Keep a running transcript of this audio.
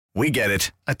We get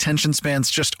it. Attention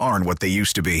spans just aren't what they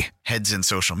used to be. Heads in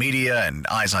social media and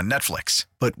eyes on Netflix.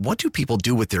 But what do people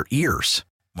do with their ears?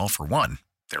 Well, for one,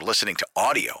 they're listening to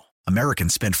audio.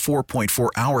 Americans spend 4.4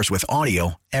 hours with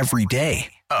audio every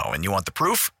day. Oh, and you want the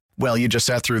proof? Well, you just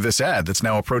sat through this ad that's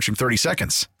now approaching 30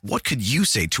 seconds. What could you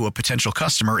say to a potential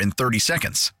customer in 30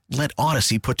 seconds? Let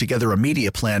Odyssey put together a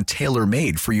media plan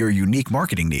tailor-made for your unique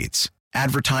marketing needs.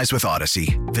 Advertise with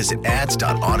Odyssey. Visit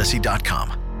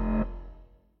ads.odyssey.com.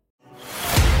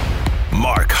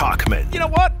 Mark Hochman. You know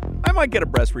what? I might get a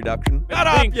breast reduction. Shut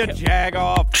up, you jag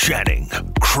off. Channing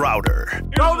Crowder.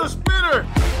 Throw the spinner.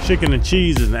 Chicken and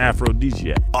cheese is an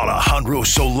aphrodisiac. Alejandro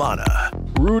Solana.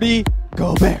 Rudy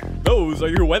Gobert. Those are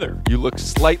your weather. You look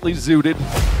slightly zooted.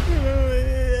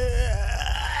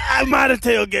 I might have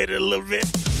tailgated a little bit.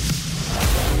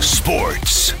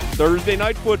 Sports. Thursday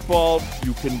Night Football,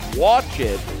 you can watch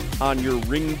it on your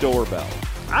Ring doorbell.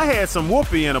 I had some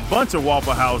whoopee in a bunch of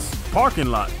Waffle House parking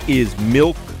lot. Is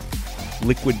milk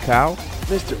liquid cow?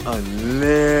 Mr.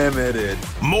 Unlimited.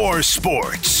 More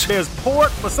sports. There's pork,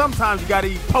 but sometimes you gotta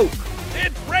eat poke.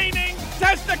 It's raining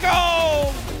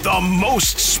testicles! The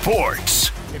most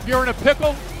sports. If you're in a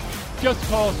pickle, just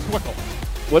call Swickle.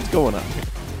 What's going on here?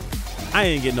 I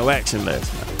ain't get no action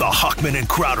last night. The Hochman and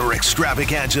Crowder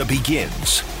extravaganza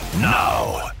begins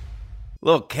now.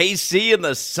 Little KC and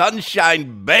the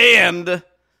Sunshine Band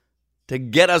to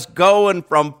get us going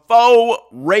from Faux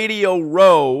Radio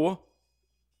Row,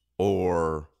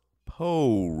 or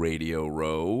Poe Radio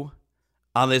Row,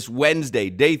 on this Wednesday,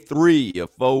 day 3 of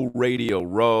Faux Radio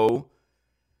Row.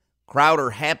 Crowder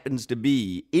happens to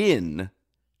be in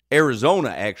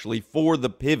Arizona, actually, for the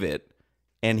pivot,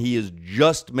 and he is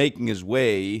just making his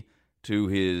way to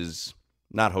his,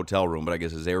 not hotel room, but I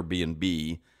guess his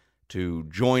Airbnb, to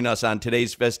join us on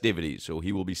today's festivities. So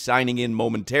he will be signing in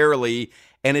momentarily,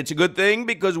 and it's a good thing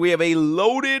because we have a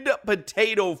loaded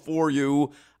potato for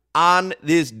you on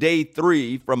this day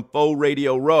 3 from Faux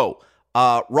Radio Row.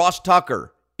 Ross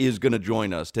Tucker is going to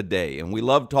join us today, and we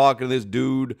love talking to this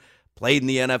dude. Played in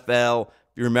the NFL.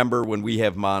 If you remember, when we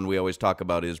have him on, we always talk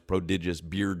about his prodigious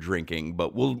beer drinking,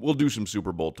 but we'll do some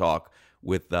Super Bowl talk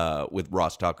with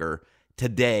Ross Tucker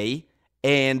today.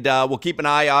 And we'll keep an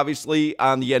eye, obviously,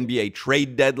 on the NBA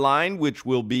trade deadline, which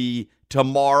will be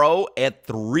tomorrow at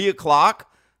 3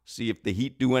 o'clock. See if the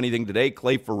Heat do anything today.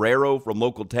 Clay Ferrero from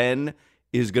Local 10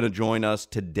 is going to join us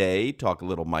today, talk a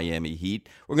little Miami Heat.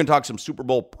 We're going to talk some Super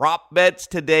Bowl prop bets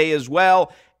today as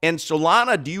well. And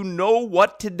Solana, do you know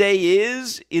what today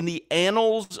is in the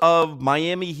annals of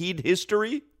Miami Heat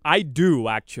history? I do,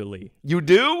 actually. You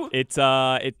do?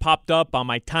 It popped up on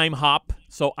my time hop,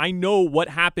 so I know what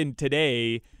happened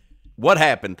today. What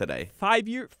happened today?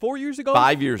 4 years ago?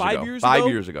 5 years ago. 5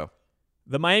 years ago.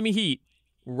 The Miami Heat,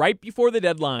 right before the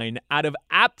deadline, out of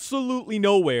absolutely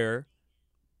nowhere,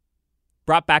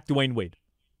 brought back Dwayne Wade.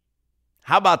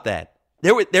 How about that?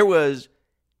 There was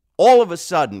all of a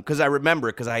sudden, because I remember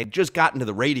it, because I had just gotten to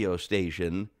the radio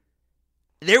station,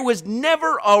 there was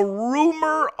never a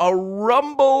rumor, a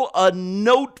rumble, a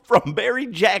note from Barry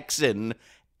Jackson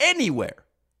anywhere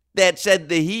that said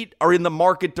the Heat are in the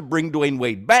market to bring Dwayne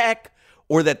Wade back,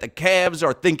 or that the Cavs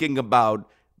are thinking about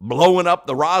blowing up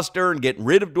the roster and getting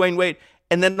rid of Dwayne Wade.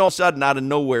 And then all of a sudden, out of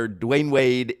nowhere, Dwayne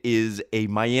Wade is a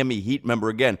Miami Heat member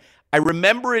again. I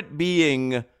remember it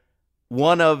being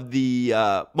one of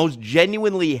the most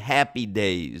genuinely happy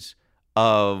days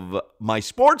of my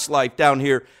sports life down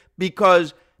here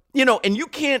because, and you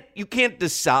can't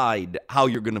decide how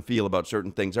you're going to feel about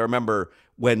certain things. I remember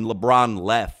when LeBron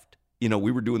left,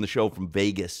 we were doing the show from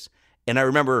Vegas, and I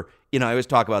remember, I always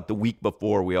talk about the week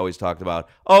before, we always talked about,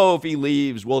 if he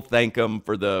leaves, we'll thank him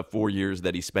for the 4 years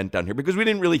that he spent down here because we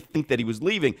didn't really think that he was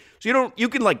leaving. So you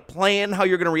can plan how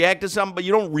you're going to react to something, but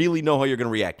you don't really know how you're going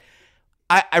to react.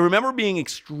 I remember being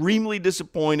extremely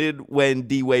disappointed when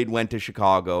D-Wade went to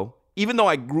Chicago, even though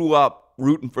I grew up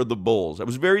rooting for the Bulls. I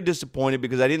was very disappointed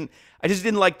because I just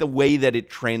didn't like the way that it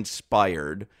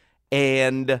transpired.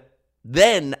 And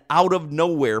then out of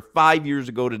nowhere, 5 years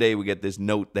ago today, we get this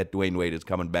note that Dwayne Wade is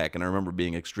coming back. And I remember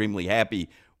being extremely happy.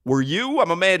 Were you?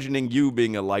 I'm imagining you,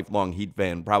 being a lifelong Heat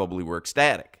fan, probably were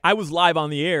ecstatic. I was live on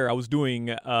the air. I was doing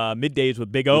middays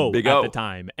with Big O at the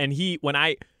time. And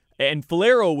And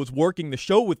Falero was working the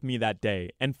show with me that day,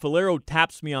 and Falero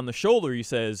taps me on the shoulder. He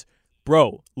says,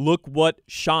 "Bro, look what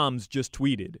Shams just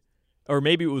tweeted." Or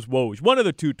maybe it was Woj. One of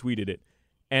the two tweeted it.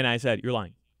 And I said, "You're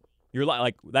lying. You're lying.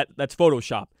 Like that's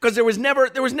Photoshop." Because there was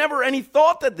never any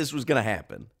thought that this was going to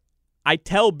happen. I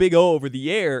tell Big O over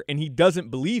the air, and he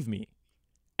doesn't believe me.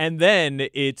 And then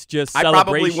it's just I celebration.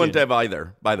 probably wouldn't have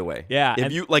either, by the way. Yeah.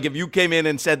 If you came in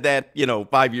and said that,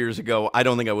 5 years ago, I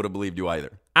don't think I would have believed you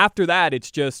either. after that,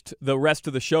 it's just the rest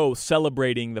of the show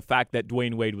celebrating the fact that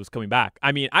Dwayne Wade was coming back.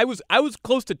 I mean, I was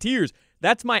close to tears.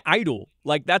 That's my idol.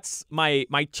 Like, that's my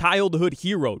childhood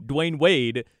hero, Dwayne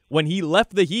Wade. When he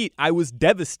left the Heat, I was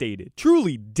devastated,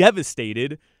 truly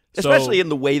devastated. Especially in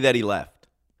the way that he left.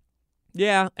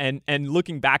 Yeah, and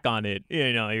looking back on it,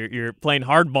 you're playing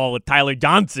hardball with Tyler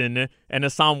Johnson and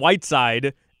Hassan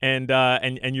Whiteside, and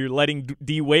you're letting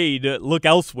D Wade look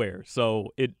elsewhere.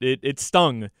 So it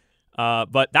stung.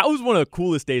 But that was one of the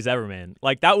coolest days ever, man.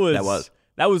 Like that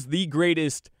was the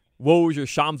greatest Woj or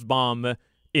Shams bomb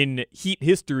in Heat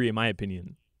history, in my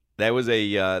opinion. That was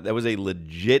a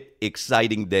legit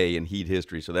exciting day in Heat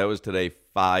history. So that was today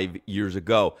 5 years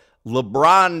ago.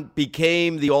 LeBron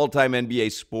became the all-time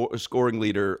NBA scoring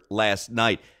leader last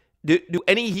night. Do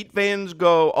any Heat fans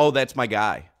go, "Oh, that's my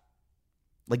guy"?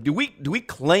 Like, do we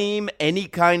claim any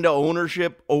kind of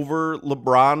ownership over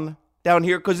LeBron down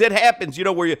here? Because it happens,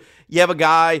 where you have a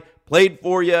guy played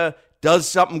for you, does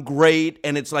something great,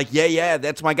 and it's like, yeah,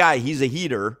 that's my guy. He's a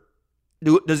Heater.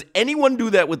 Does anyone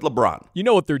do that with LeBron? You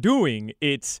know what they're doing?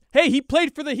 It's, hey, he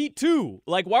played for the Heat too.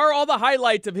 Like, why are all the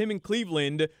highlights of him in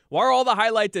Cleveland? Why are all the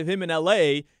highlights of him in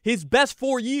L.A.? His best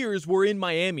 4 years were in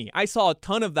Miami. I saw a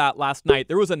ton of that last night.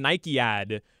 There was a Nike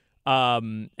ad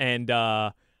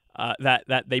that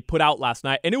they put out last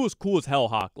night, and it was cool as hell,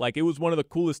 Hawk. Like, it was one of the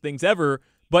coolest things ever.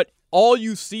 But all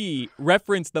you see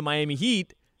reference the Miami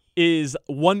Heat is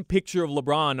one picture of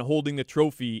LeBron holding the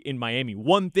trophy in Miami.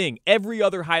 One thing. Every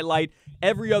other highlight,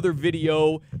 every other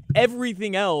video,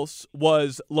 everything else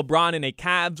was LeBron in a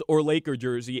Cavs or Laker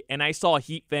jersey, and I saw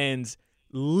Heat fans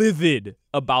livid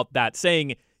about that,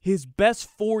 saying his best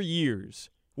 4 years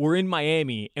were in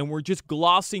Miami, and we're just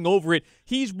glossing over it.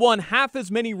 He's won half as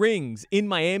many rings in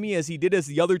Miami as he did as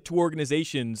the other two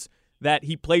organizations that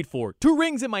he played for. 2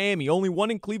 rings in Miami, only one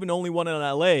in Cleveland, only one in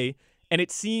L.A., and it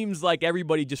seems like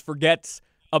everybody just forgets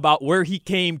about where he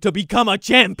came to become a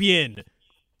champion.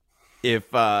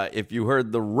 If you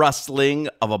heard the rustling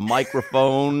of a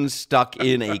microphone stuck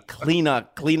in a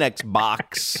Kleenex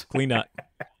box,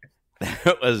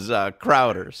 that was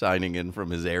Crowder signing in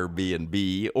from his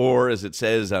Airbnb, or as it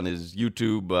says on his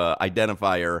YouTube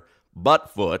identifier,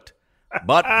 Buttfoot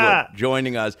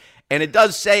joining us. And it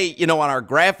does say, on our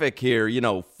graphic here,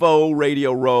 faux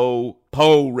Radio Row,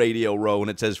 Poe Radio Row, and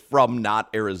it says from not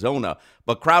Arizona.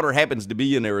 But Crowder happens to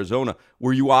be in Arizona.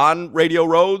 Were you on Radio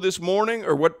Row this morning,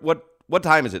 or what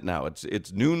time is it now?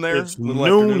 It's noon there? It's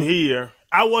noon here.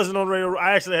 I wasn't on Radio Row.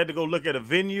 I actually had to go look at a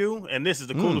venue, and this is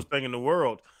the coolest thing in the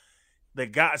world. The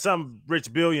guy, some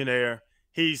rich billionaire,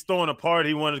 he's throwing a party.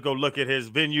 He wanted to go look at his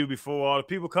venue before all the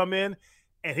people come in,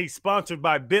 and he's sponsored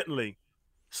by Bentley.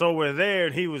 So we're there,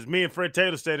 and me and Fred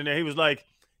Taylor standing there. He was like,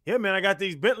 "Yeah, man, I got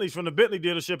these Bentleys from the Bentley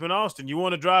dealership in Austin. You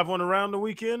want to drive one around the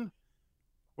weekend?"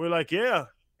 We're like, "Yeah."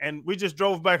 And we just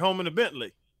drove back home in a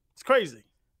Bentley. It's crazy.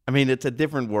 I mean, it's a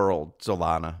different world,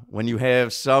 Solana. When you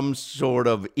have some sort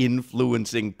of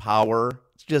influencing power,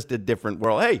 it's just a different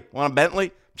world. Hey, want a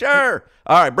Bentley? Sure.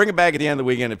 All right, bring it back at the end of the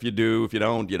weekend if you do. If you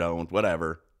don't, you don't.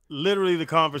 Whatever. Literally the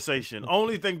conversation.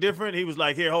 Only thing different, he was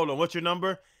like, "Here, hold on. What's your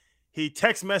number?" He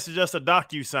text messaged us a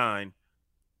DocuSign.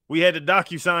 We had to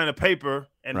DocuSign a paper,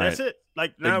 and That's it.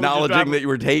 Like, now acknowledging that you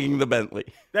were taking the Bentley.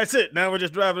 That's it. Now we're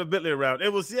just driving a Bentley around.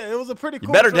 It was a pretty cool.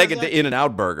 You better take it to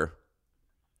In-N-Out Burger.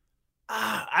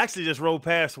 I actually just rolled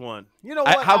past one. You know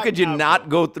what? How could you not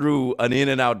go through an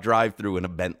In-N-Out drive-through in a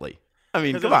Bentley? I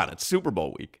mean, come on. It's Super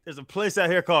Bowl week. There's a place out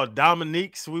here called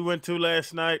Dominique's we went to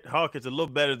last night. Hawk, it's a little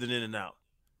better than In-N-Out.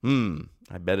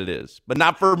 I bet it is, but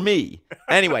not for me.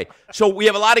 Anyway, so we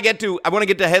have a lot to get to. I want to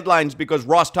get to headlines because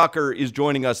Ross Tucker is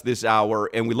joining us this hour,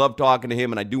 and we love talking to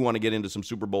him, and I do want to get into some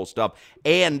Super Bowl stuff.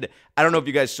 And I don't know if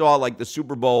you guys saw, like, the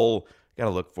Super Bowl, got to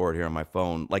look for it here on my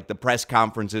phone, like the press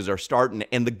conferences are starting,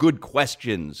 and the good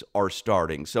questions are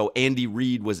starting. So Andy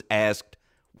Reid was asked,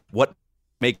 what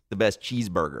makes the best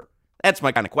cheeseburger? That's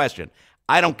my kind of question.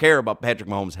 I don't care about Patrick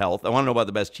Mahomes' health. I want to know about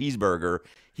the best cheeseburger.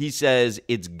 He says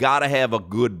it's got to have a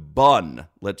good bun.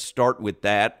 Let's start with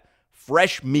that.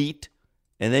 Fresh meat,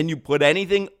 and then you put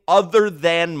anything other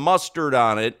than mustard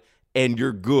on it, and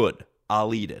you're good.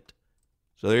 I'll eat it.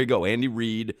 So there you go. Andy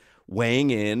Reid weighing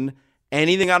in.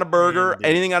 Anything on a burger,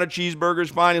 anything on a cheeseburger is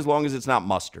fine as long as it's not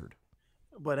mustard.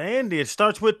 But, Andy, it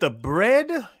starts with the bread.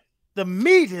 The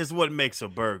meat is what makes a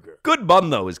burger. Good bun,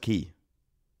 though, is key.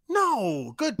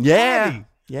 No, good patty.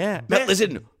 Yeah. But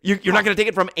listen, you're not going to take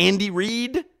it from Andy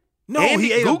Reid? No,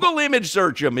 Andy, Google image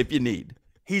search him if you need.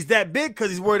 He's that big because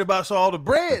he's worried about all the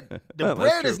bread. The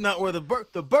bread is not where the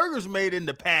burger's made in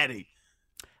the patty.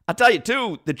 I'll tell you,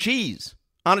 too, the cheese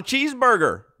on a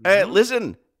cheeseburger.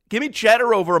 Listen, Give me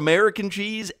cheddar over American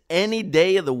cheese any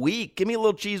day of the week. Give me a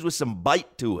little cheese with some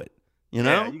bite to it. You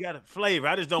know? Yeah, you got a flavor.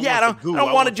 I just don't yeah, want the goo. I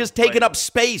don't want it just taking up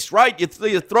space, right?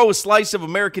 You throw a slice of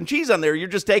American cheese on there, you're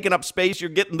just taking up space, you're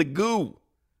getting the goo.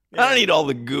 Yeah. I don't need all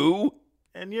the goo.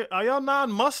 And are y'all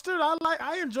non-mustard?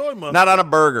 I enjoy mustard. Not on a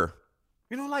burger.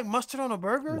 You don't like mustard on a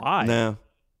burger? Why? No.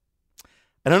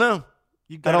 I don't know.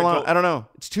 I don't know.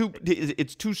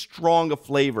 It's too strong a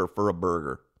flavor for a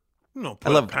burger. You don't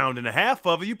put a pound and a half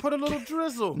of it. You put a little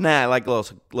drizzle. Nah, I like a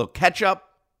little ketchup,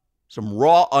 some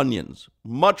raw onions.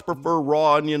 Much prefer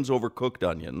raw onions over cooked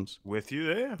onions. With you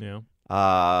there.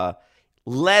 Yeah.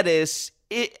 Lettuce.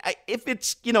 If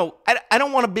it's, I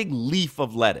don't want a big leaf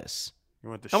of lettuce. You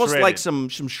want the almost shredded. like some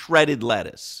shredded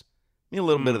lettuce. Maybe a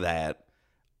little bit of that.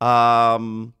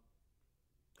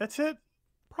 That's it.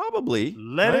 Probably.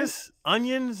 Lettuce,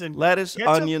 onions, and ketchup?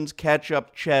 Onions,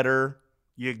 ketchup, cheddar.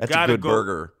 That's a good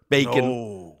burger. Bacon.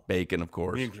 No. Bacon, of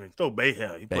course. Throw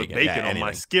bacon. You put bacon on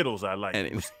my Skittles. I like.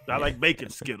 I like bacon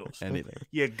Skittles. Anything.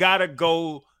 You gotta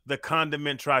go the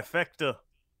condiment trifecta.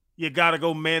 You gotta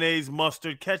go mayonnaise,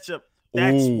 mustard, ketchup.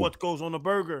 That's what goes on a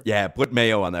burger. Yeah, put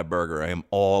mayo on that burger. I am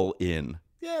all in.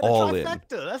 Yeah, the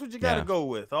trifecta. That's what you got to go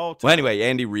with. All time. Well, anyway,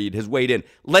 Andy Reid has weighed in.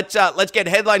 Let's get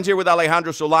headlines here with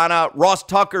Alejandro Solana. Ross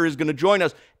Tucker is going to join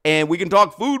us, and we can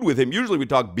talk food with him. Usually we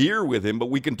talk beer with him, but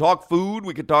we can talk food.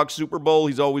 We can talk Super Bowl.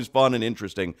 He's always fun and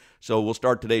interesting. So we'll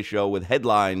start today's show with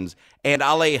headlines and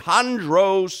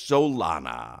Alejandro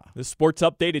Solana. The sports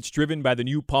update, it's driven by the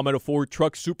new Palmetto Ford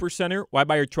Truck Supercenter. Why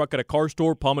buy your truck at a car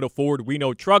store? Palmetto Ford, we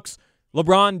know trucks.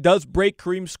 LeBron does break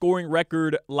Kareem's scoring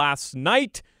record last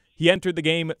night. He entered the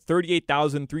game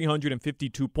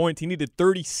 38,352 points. He needed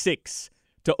 36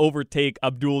 to overtake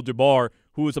Abdul-Jabbar,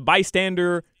 who was a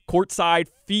bystander, courtside,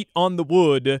 feet on the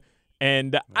wood.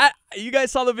 And you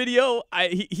guys saw the video?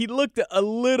 He looked a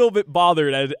little bit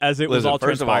bothered as it was all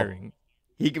transpiring. All,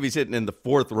 he could be sitting in the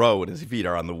fourth row and his feet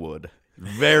are on the wood.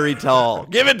 Very tall.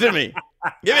 Give it to me.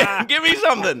 Give me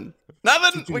something.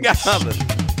 Nothing? We got nothing.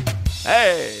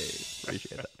 Hey.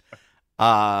 Appreciate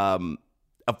that.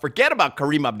 Forget about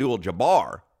Kareem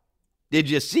Abdul-Jabbar. Did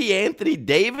you see Anthony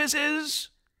Davis's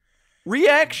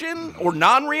reaction or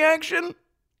non-reaction?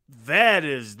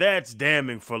 That's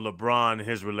damning for LeBron and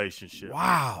his relationship.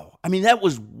 Wow. I mean, that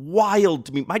was wild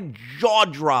to me. My jaw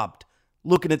dropped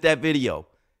looking at that video.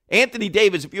 Anthony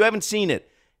Davis, if you haven't seen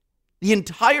it, the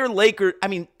entire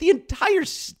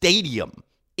stadium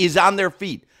is on their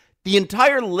feet. The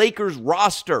entire Lakers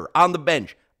roster on the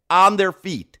bench, on their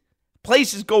feet.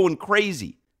 Place is going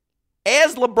crazy.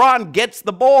 As LeBron gets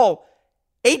the ball,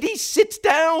 AD sits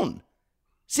down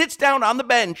on the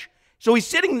bench. So he's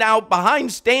sitting now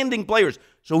behind standing players.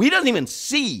 So he doesn't even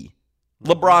see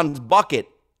LeBron's bucket.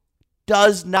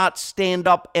 Does not stand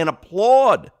up and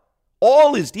applaud.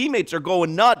 All his teammates are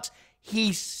going nuts.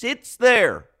 He sits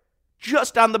there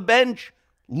just on the bench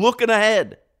looking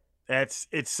ahead.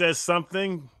 It says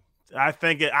something. I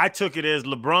took it as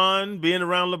LeBron, being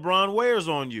around LeBron wears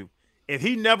on you. If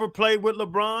he never played with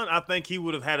LeBron, I think he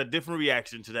would have had a different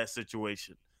reaction to that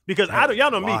situation. Because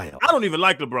y'all know me, I don't even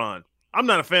like LeBron. I'm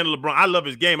not a fan of LeBron. I love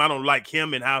his game. I don't like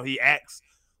him and how he acts.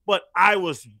 But I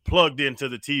was plugged into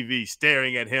the TV,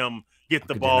 staring at him get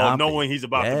the ball, knowing he's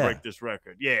about to break this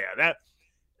record. Yeah,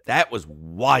 that was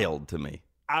wild to me.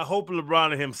 I hope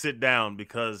LeBron and him sit down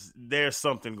because there's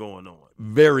something going on.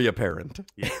 Very apparent.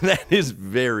 Yeah. That is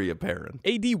very apparent.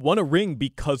 AD won a ring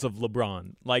because of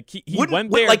LeBron. Like he went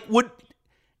there.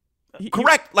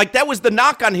 Correct. Like that was the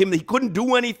knock on him. He couldn't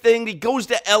do anything. He goes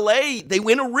to LA. They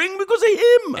win a ring because of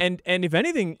him. And if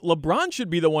anything, LeBron should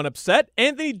be the one upset.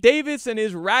 Anthony Davis and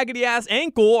his raggedy ass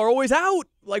ankle are always out.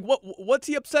 Like what's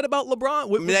he upset about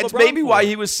LeBron? That's maybe why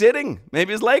he was sitting.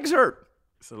 Maybe his legs hurt.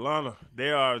 Solana,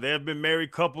 there have been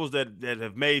married couples that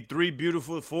have made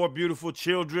 4 beautiful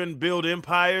children, build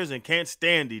empires, and can't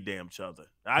stand each other.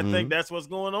 I think that's what's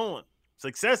going on.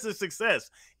 Success is success.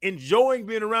 Enjoying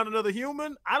being around another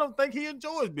human, I don't think he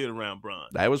enjoys being around Bron.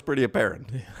 That was pretty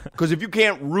apparent. Because if you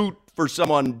can't root for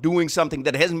someone doing something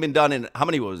that hasn't been done in, how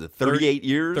many was it, 38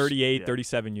 years? 38,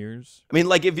 37 years. I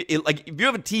mean, if you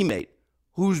have a teammate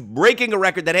who's breaking a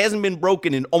record that hasn't been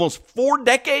broken in almost 4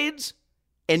 decades,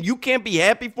 and you can't be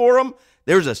happy for him,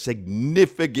 there's a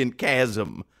significant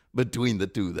chasm between the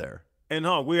two there. And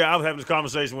I was having this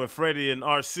conversation with Freddie and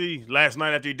RC last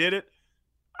night after he did it.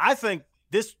 I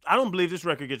don't believe this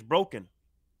record gets broken.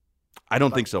 I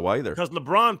don't think so either. Because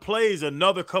LeBron plays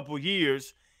another couple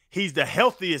years. He's the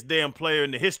healthiest damn player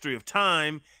in the history of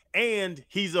time, and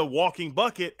he's a walking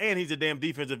bucket, and he's a damn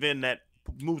defensive end that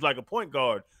moves like a point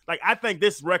guard. Like, I think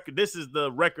this is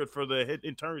the record for the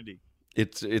eternity.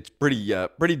 It's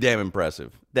pretty damn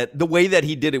impressive. That the way that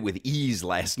he did it with ease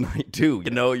last night too.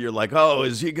 You know, you're like, oh,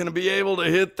 is he going to be able to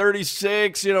hit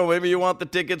 36? You know, maybe you want the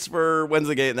tickets for when's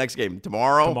the game? Next game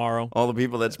tomorrow. Tomorrow. All the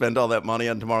people that spent all that money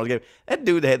on tomorrow's game. That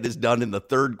dude had this done in the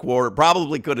third quarter.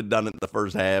 Probably could have done it in the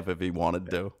first half if he wanted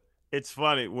to. It's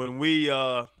funny when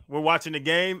we're watching the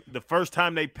game. The first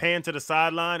time they pan to the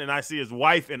sideline and I see his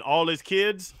wife and all his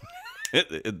kids.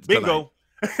 It's bingo.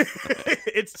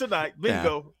 It's tonight.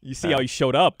 Bingo. Yeah. You see how he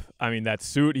showed up. I mean, that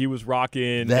suit he was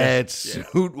rocking. That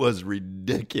suit was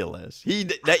ridiculous. He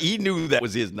knew that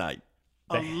was his night.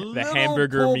 The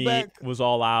hamburger meat was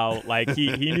all out. Like,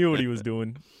 he knew what he was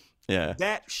doing. Yeah.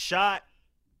 That shot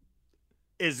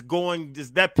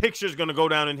that picture is going to go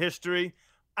down in history.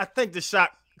 I think the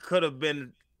shot could have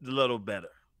been a little better.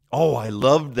 Oh, I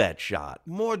loved that shot.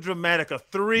 More dramatic, a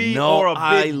three or a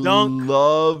big dunk. I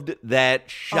loved that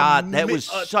shot. That was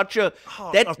such a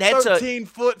that's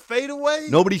 13-foot fadeaway.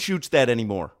 Nobody shoots that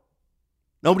anymore.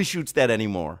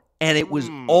 And it was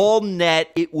all net.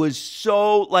 It was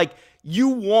so like you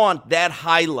want that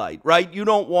highlight, right? You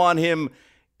don't want him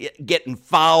getting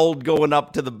fouled going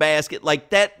up to the basket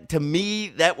like that. To me,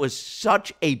 that was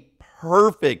such a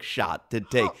perfect shot to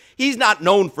take. He's not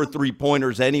known for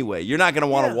three-pointers anyway. You're not going to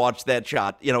want to watch that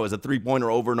shot, as a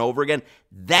three-pointer over and over again.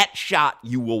 That shot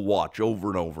you will watch over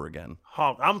and over again.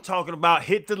 I'm talking about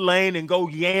hit the lane and go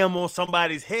yam on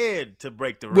somebody's head to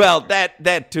break the record. Well,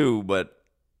 that too, but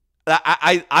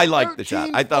I liked the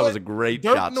shot. I thought it was a great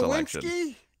shot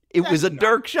selection. It was a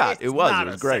Dirk shot. It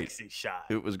was great. Sexy shot.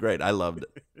 It was great. I loved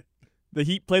it. The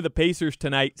Heat play the Pacers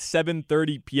tonight,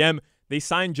 7:30 p.m. They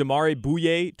signed Jamare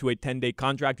Bouye to a 10-day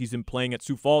contract. He's been playing at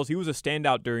Sioux Falls. He was a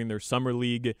standout during their summer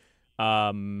league.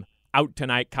 Out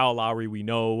tonight, Kyle Lowry, we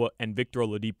know, and Victor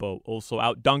Oladipo also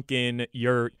out. Duncan,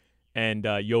 Yurt, and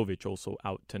Jovic also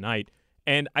out tonight.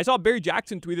 And I saw Barry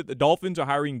Jackson tweet that the Dolphins are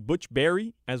hiring Butch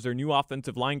Barry as their new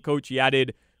offensive line coach. He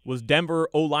added, was Denver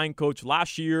O-line coach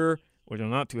last year, which I'm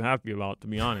not too happy about, to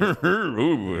be honest.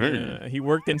 He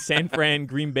worked in San Fran,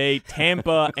 Green Bay,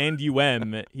 Tampa, and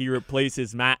UM. He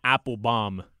replaces Matt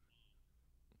Applebaum.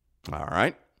 All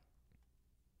right.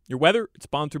 Your weather, it's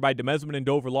sponsored by Demesman and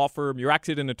Dover Law Firm.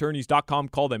 YourAccidentAttorneys.com.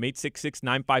 Call them,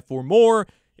 866-954-MORE.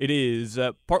 It is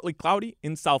partly cloudy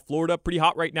in South Florida. Pretty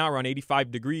hot right now, around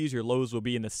 85 degrees. Your lows will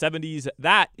be in the 70s.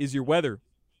 That is your weather.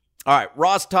 All right,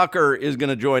 Ross Tucker is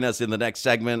going to join us in the next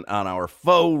segment on our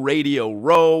Faux Radio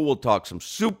Row. We'll talk some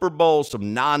Super Bowl,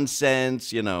 some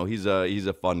nonsense. He's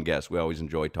a fun guest. We always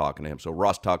enjoy talking to him. So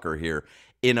Ross Tucker here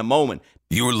in a moment.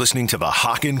 You're listening to the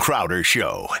Hawk and Crowder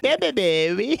Show.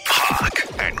 Baby.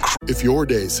 Hawk and Crowder. If your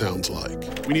day sounds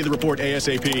like we need the report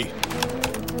ASAP,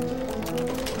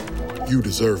 you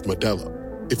deserve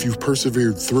Modelo. If you've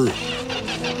persevered through,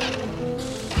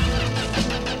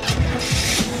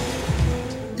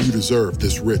 you deserve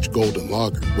this rich golden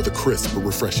lager with a crisp but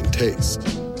refreshing taste.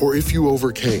 Or if you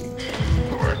overcame.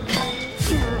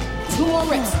 2 more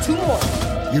reps, 2 more.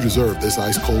 You deserve this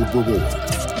ice-cold reward.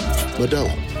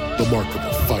 Modelo, the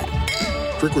Markable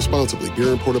Fighter. Drink responsibly.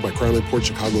 Beer imported by Crown Imports,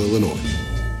 Chicago, Illinois.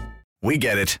 We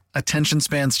get it. Attention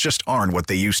spans just aren't what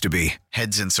they used to be.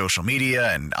 Heads in social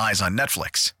media and eyes on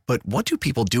Netflix. But what do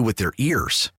people do with their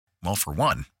ears? Well, for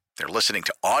one, they're listening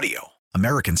to audio.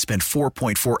 Americans spend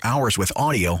 4.4 hours with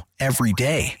audio every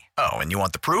day. Oh, and you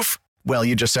want the proof? Well,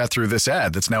 you just sat through this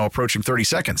ad that's now approaching 30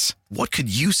 seconds. What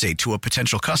could you say to a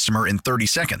potential customer in 30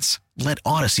 seconds? Let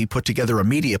Odyssey put together a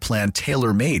media plan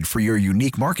tailor-made for your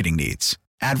unique marketing needs.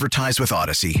 Advertise with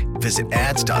Odyssey. Visit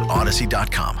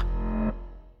ads.odyssey.com.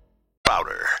 All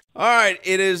right,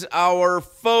 it is our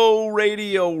Faux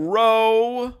Radio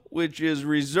Row, which is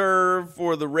reserved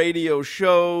for the radio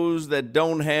shows that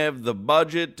don't have the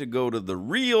budget to go to the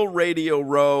real Radio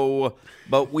Row,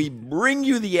 but we bring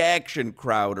you the action,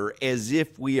 Crowder, as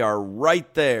if we are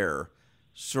right there,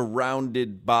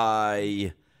 surrounded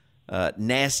by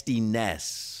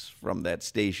nastiness from that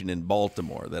station in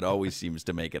Baltimore that always seems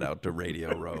to make it out to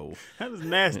Radio Row. How does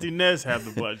Nasty Ness have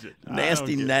the budget?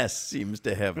 Nasty Ness seems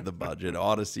to have the budget.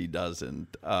 Odyssey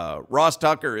doesn't. Ross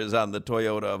Tucker is on the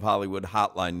Toyota of Hollywood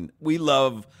hotline. We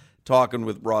love talking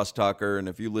with Ross Tucker, and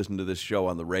if you listen to this show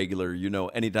on the regular, you know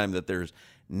anytime that there's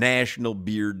National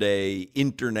Beer Day,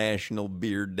 International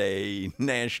Beer Day,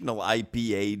 National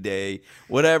IPA Day,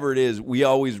 whatever it is, we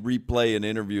always replay an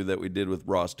interview that we did with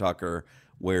Ross Tucker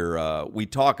where we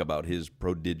talk about his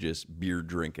prodigious beer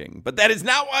drinking. But that is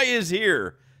not why he is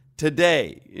here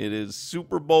today. It is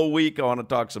Super Bowl week. I want to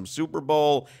talk some Super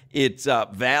Bowl. It's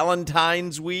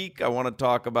Valentine's week. I want to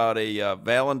talk about a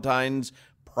Valentine's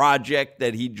project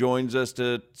that he joins us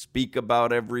to speak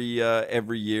about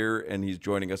every year, and he's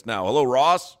joining us now. Hello,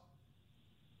 Ross.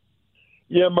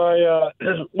 Yeah,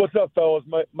 what's up, fellas?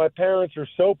 My parents are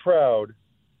so proud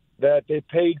that they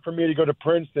paid for me to go to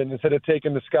Princeton instead of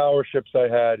taking the scholarships I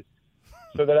had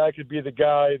so that I could be the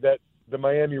guy that the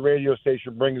Miami radio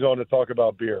station brings on to talk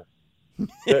about beer.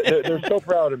 They're so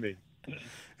proud of me.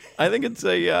 I think it's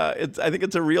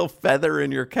a real feather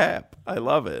in your cap. I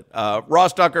love it.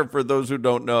 Ross Tucker, for those who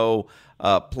don't know,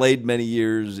 played many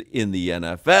years in the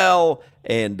NFL,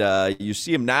 and you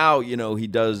see him now. You know, he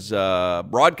does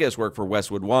broadcast work for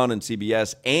Westwood One and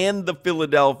CBS and the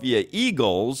Philadelphia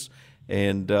Eagles,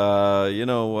 and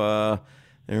there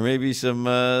may be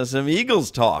some Eagles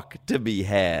talk to be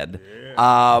had.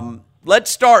 Yeah.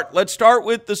 Let's start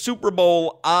with the Super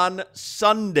Bowl on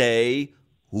Sunday.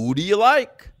 Who do you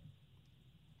like?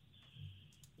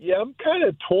 Yeah, I'm kind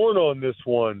of torn on this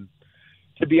one,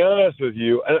 to be honest with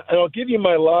you. And I'll give you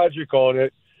my logic on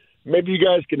it. Maybe you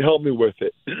guys can help me with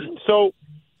it. So,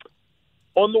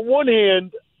 on the one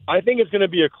hand, I think it's going to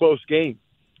be a close game.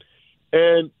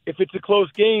 And if it's a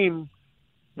close game,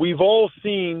 we've all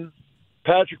seen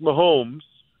Patrick Mahomes,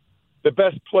 the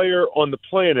best player on the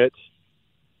planet,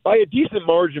 by a decent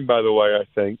margin, by the way, I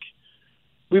think.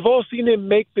 We've all seen him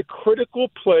make the critical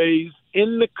plays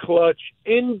in the clutch,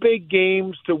 in big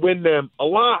games to win them a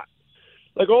lot.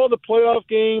 Like all the playoff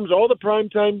games, all the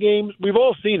primetime games, we've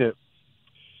all seen it.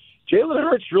 Jalen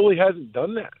Hurts really hasn't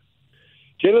done that.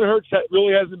 Jalen Hurts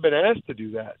really hasn't been asked to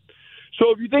do that.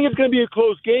 So if you think it's going to be a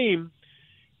close game,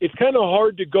 it's kind of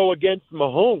hard to go against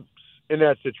Mahomes in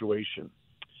that situation.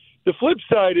 The flip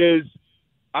side is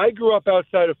I grew up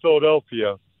outside of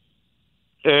Philadelphia,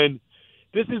 and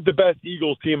this is the best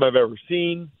Eagles team I've ever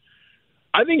seen.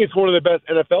 I think it's one of the best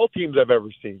NFL teams I've ever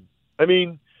seen. I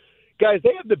mean, guys,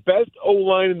 they have the best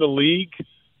O-line in the league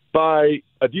by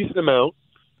a decent amount.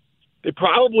 They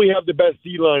probably have the best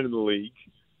D-line in the league.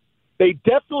 They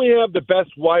definitely have the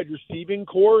best wide receiving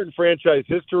core in franchise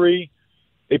history.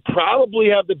 They probably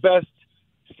have the best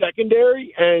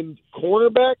secondary and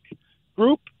cornerback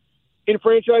group in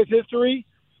franchise history.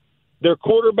 Their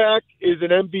quarterback is an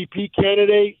MVP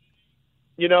candidate.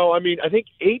 You know, I mean, I think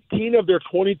 18 of their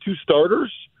 22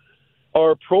 starters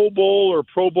are Pro Bowl or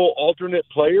Pro Bowl alternate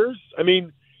players. I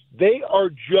mean, they are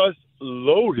just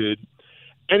loaded.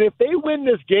 And if they win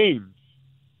this game,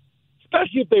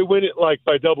 especially if they win it like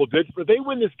by double digits, but if they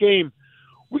win this game,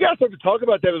 we got to start to talk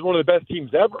about that as one of the best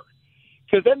teams ever.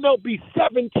 Because then they'll be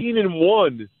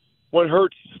 17-1 when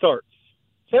Hurts starts.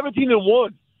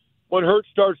 17-1 when Hurts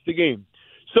starts the game.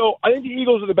 So I think the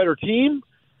Eagles are the better team.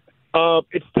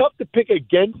 It's tough to pick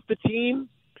against the team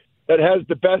that has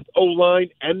the best O-line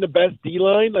and the best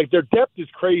D-line. Like, their depth is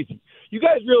crazy. You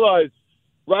guys realize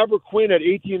Robert Quinn had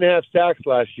 18.5 sacks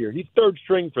last year. He's third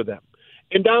string for them.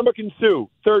 And Ndamukong Suh,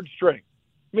 third string.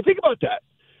 I mean, think about that.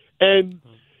 And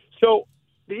so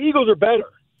the Eagles are better.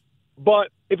 But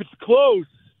if it's close,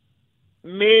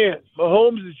 man,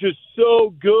 Mahomes is just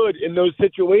so good in those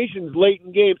situations late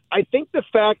in games. I think the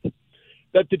fact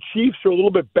that the Chiefs are a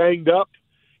little bit banged up,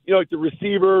 you know, like the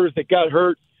receivers that got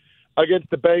hurt against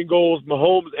the Bengals,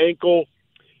 Mahomes' ankle,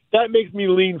 that makes me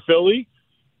lean Philly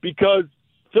because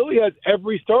Philly has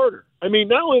every starter. I mean,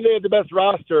 not only do they have the best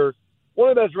roster, one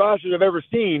of the best rosters I've ever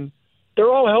seen,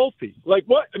 they're all healthy. Like,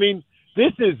 what? I mean,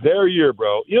 this is their year,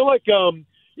 bro. You know, like, you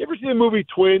ever see the movie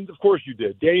Twins? Of course you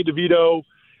did. Danny DeVito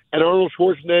and Arnold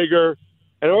Schwarzenegger.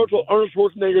 And Arnold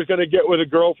Schwarzenegger is going to get with a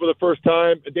girl for the first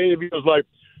time. And Danny DeVito's like,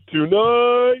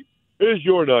 tonight is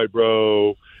your night,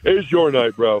 bro. It's your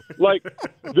night, bro. Like,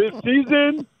 this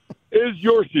season is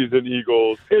your season,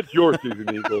 Eagles. It's your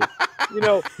season, Eagles. You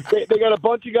know, they got a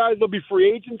bunch of guys that'll be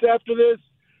free agents after this.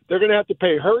 They're going to have to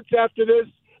pay Hurts after this.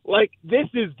 Like, this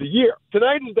is the year.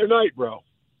 Tonight is their night, bro.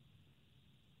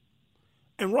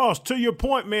 And, Ross, to your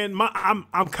point, man, I'm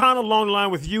kind of along the line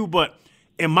with you, but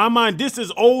in my mind, this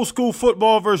is old school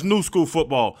football versus new school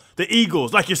football. The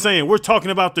Eagles, like you're saying, we're talking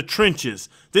about the trenches.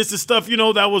 This is stuff, you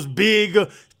know, that was big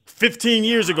 15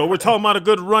 years ago. We're talking about a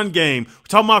good run game. We're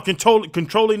talking about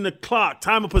controlling the clock,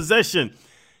 time of possession.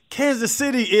 Kansas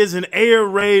City is an air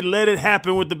raid, let it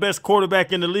happen with the best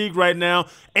quarterback in the league right now.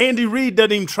 Andy Reid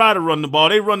doesn't even try to run the ball.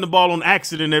 They run the ball on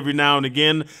accident every now and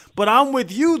again. But I'm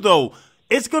with you, though.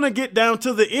 It's going to get down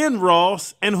to the end,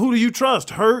 Ross, and who do you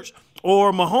trust, Hurts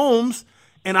or Mahomes?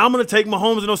 And I'm going to take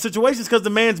Mahomes in those situations because the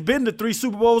man's been to 3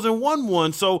 Super Bowls and won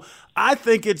one. So I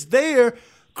think it's there.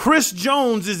 Chris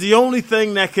Jones is the only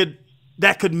thing that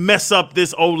could mess up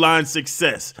this O-line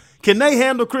success. Can they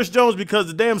handle Chris Jones because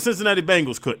the damn Cincinnati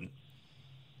Bengals couldn't?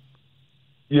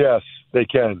 Yes, they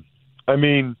can. I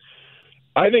mean,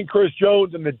 I think Chris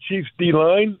Jones and the Chiefs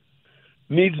D-line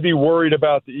needs to be worried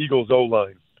about the Eagles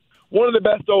O-line. One of the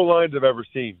best O-lines I've ever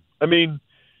seen. I mean,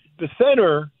 the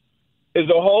center is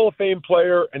a Hall of Fame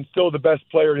player and still the best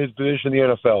player in his position in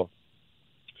the NFL.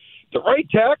 The right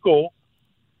tackle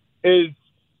is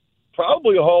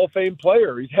probably a Hall of Fame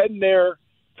player. He's heading there,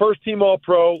 first team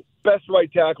All-Pro, best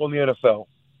right tackle in the NFL.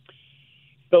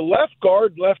 The left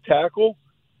guard, left tackle,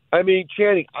 I mean,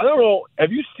 Channing, I don't know,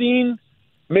 have you seen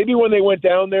maybe when they went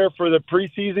down there for the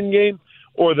preseason game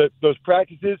or those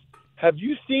practices, have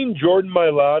you seen Jordan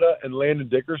Mailata and Landon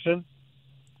Dickerson?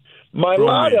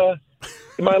 Mailata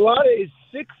is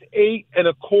 6'8" and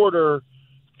a quarter,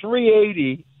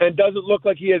 380, and doesn't look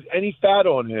like he has any fat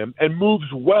on him and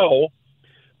moves well.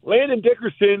 Landon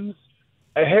Dickerson's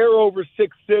a hair over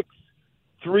 6'6",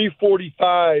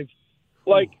 345.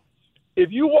 Like,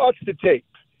 if you watch the tape,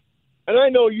 and I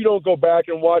know you don't go back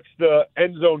and watch the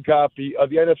end zone copy of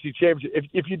the NFC Championship.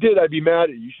 If you did, I'd be mad at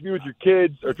you. You should be with your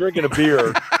kids or drinking a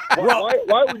beer. Why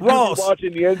would you be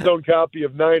watching the end zone copy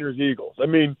of Niners-Eagles? I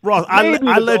mean, Ross,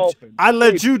 I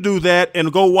let you do that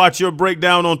and go watch your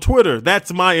breakdown on Twitter.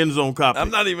 That's my end zone copy. I'm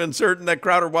not even certain that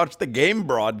Crowder watched the game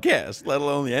broadcast, let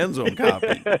alone the end zone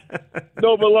copy.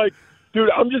 No, but like, dude,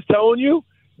 I'm just telling you,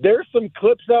 there's some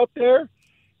clips out there.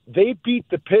 They beat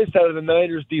the piss out of the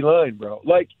Niners D-line, bro.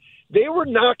 Like, they were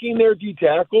knocking their D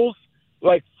tackles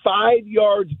like 5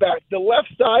 yards back. The left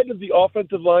side of the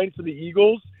offensive line for the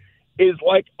Eagles is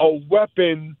like a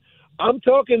weapon. I'm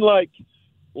talking like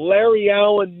Larry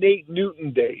Allen, Nate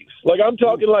Newton days. Like, I'm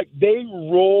talking like they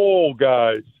roll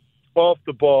guys off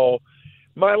the ball.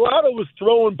 Mailata was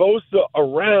throwing Bosa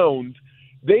around.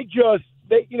 They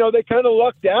kind of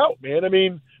lucked out, man. I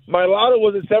mean, Mailata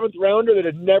was a seventh rounder that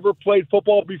had never played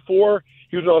football before.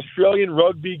 He was an Australian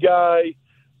rugby guy.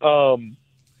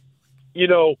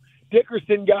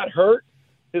 Dickerson got hurt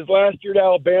his last year at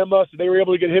Alabama, so they were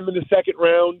able to get him in the second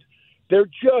round. They're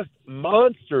just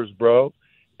monsters, bro.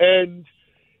 And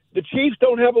the Chiefs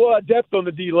don't have a lot of depth on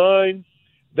the D-line.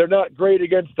 They're not great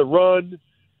against the run.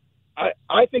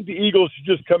 I think the Eagles should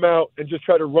just come out and just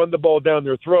try to run the ball down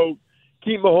their throat,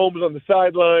 keep Mahomes on the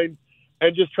sideline,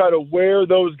 and just try to wear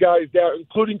those guys down,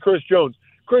 including Chris Jones.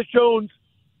 Chris Jones,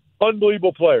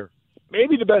 unbelievable player.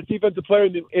 Maybe the best defensive player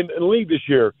in the league this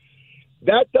year.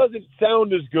 That doesn't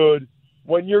sound as good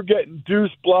when you're getting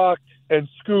deuce blocked and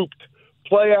scooped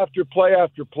play after play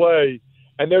after play,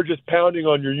 and they're just pounding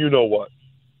on your you-know-what.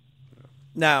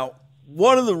 Now,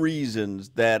 one of the reasons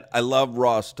that I love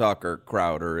Ross Tucker,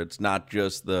 Crowder, it's not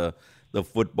just the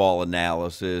football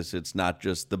analysis, it's not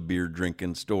just the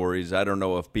beer-drinking stories. I don't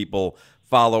know if people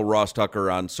follow Ross Tucker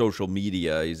on social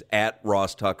media. He's at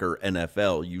Ross Tucker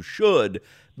NFL. You should,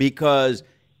 because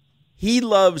he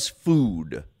loves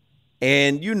food.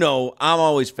 And, I'm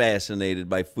always fascinated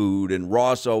by food, and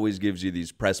Ross always gives you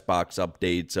these press box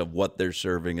updates of what they're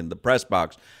serving in the press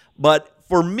box. But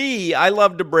for me, I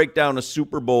love to break down a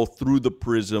Super Bowl through the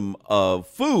prism of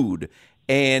food.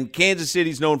 And Kansas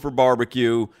City's known for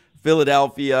barbecue.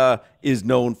 Philadelphia is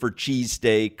known for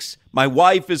cheesesteaks. My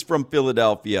wife is from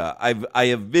Philadelphia. I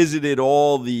have visited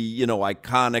all the,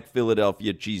 iconic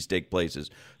Philadelphia cheesesteak places.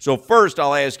 So first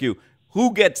I'll ask you,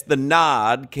 who gets the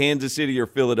nod, Kansas City or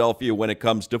Philadelphia, when it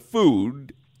comes to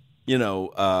food?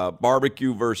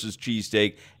 Barbecue versus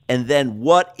cheesesteak. And then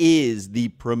what is the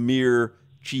premier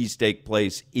cheesesteak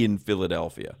place in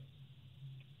Philadelphia?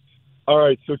 All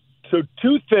right, so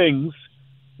two things,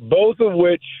 both of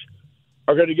which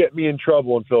are going to get me in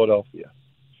trouble in Philadelphia.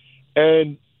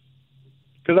 And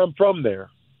because I'm from there,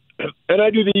 and I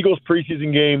do the Eagles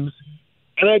preseason games,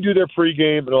 and I do their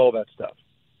pregame and all that stuff.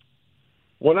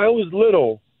 When I was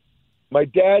little, my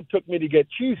dad took me to get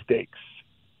cheesesteaks,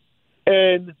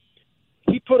 and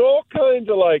he put all kinds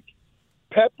of,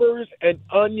 peppers and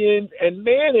onions and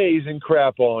mayonnaise and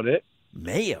crap on it.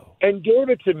 Mayo? And gave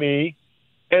it to me,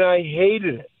 and I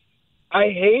hated it.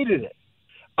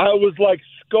 I was,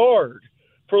 scarred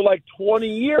for, 20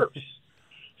 years.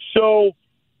 So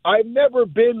I've never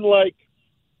been, the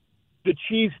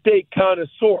cheesesteak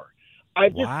connoisseur.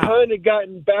 I've just kind of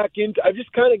gotten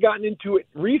into it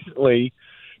recently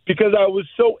because I was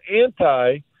so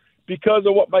anti because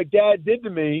of what my dad did to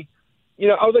me.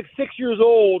 I was 6 years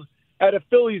old at a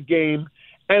Phillies game,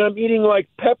 and I'm eating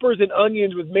peppers and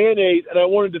onions with mayonnaise, and I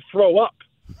wanted to throw up.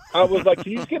 I was like,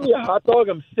 "Can you just give me a hot dog?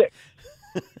 I'm sick."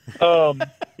 So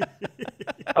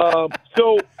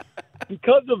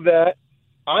because of that,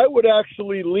 I would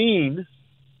actually lean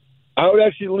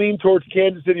towards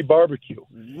Kansas City barbecue.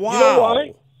 Wow. You know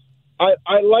why?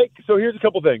 So here's a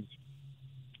couple things.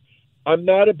 I'm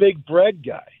not a big bread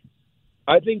guy.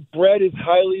 I think bread is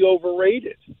highly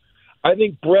overrated. I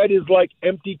think bread is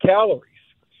empty calories.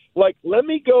 Let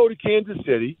me go to Kansas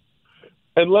City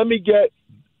and let me get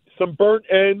some burnt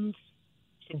ends,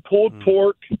 some pulled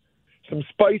pork, some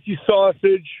spicy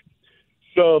sausage,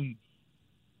 some,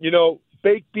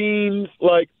 baked beans.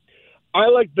 Like, I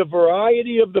like the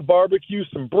variety of the barbecue,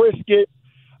 some brisket.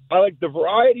 I like the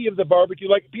variety of the barbecue.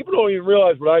 Like, people don't even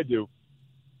realize what I do.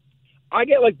 I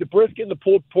get, like, the brisket and the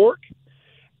pulled pork,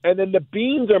 and then the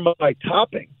beans are my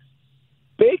topping.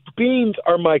 Baked beans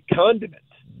are my condiment.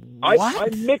 I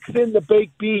mix in the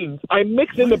baked beans.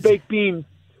 The baked beans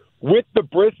with the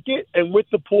brisket and with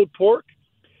the pulled pork,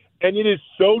 and it is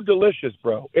so delicious,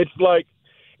 bro. It's like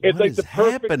the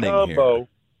perfect combo. Here?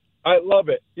 I love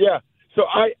it. Yeah. So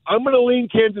I'm going to lean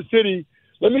Kansas City.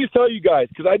 Let me just tell you guys,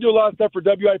 because I do a lot of stuff for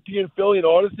WIP in Philly and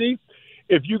Odyssey.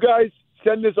 If you guys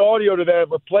send this audio to them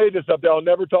or play this up there, I'll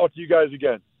never talk to you guys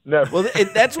again. Never. Well,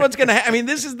 that's what's going to happen. I mean,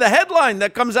 this is the headline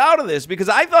that comes out of this, because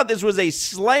I thought this was a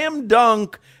slam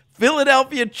dunk.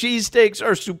 Philadelphia cheesesteaks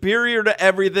are superior to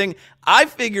everything. I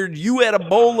figured you had a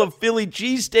bowl of Philly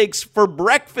cheesesteaks for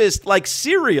breakfast like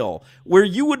cereal, where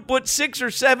you would put 6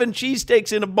 or 7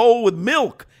 cheesesteaks in a bowl with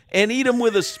milk and eat them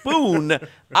with a spoon.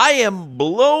 I am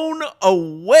blown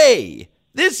away.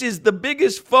 This is the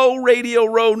biggest faux Radio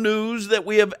Row news that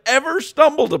we have ever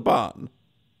stumbled upon.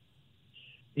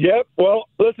 Yep. Well,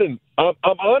 listen, I'm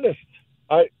honest.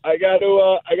 I got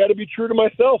to be true to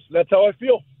myself. That's how I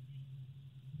feel.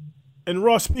 And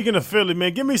Ross, speaking of Philly,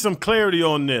 man, give me some clarity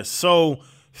on this. So,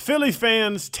 Philly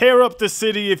fans tear up the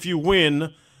city if you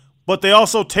win, but they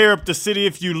also tear up the city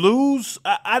if you lose.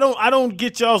 I don't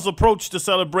get y'all's approach to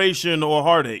celebration or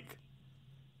heartache.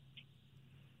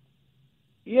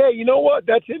 Yeah, you know what?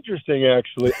 That's interesting,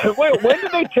 actually. Wait, when do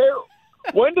they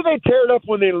tear it up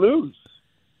when they lose?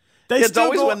 It's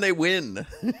always when they win.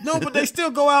 No, but they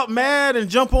still go out mad and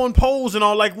jump on poles and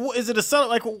all. Like, is it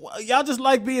y'all just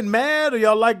like being mad, or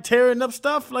y'all like tearing up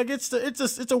stuff? Like, it's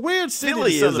a weird city.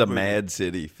 Philly is a mad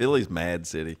city. Philly's mad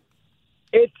city.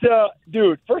 It's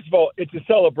dude. First of all, it's a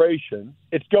celebration.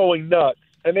 It's going nuts,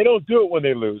 and they don't do it when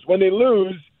they lose. When they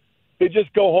lose, they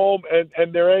just go home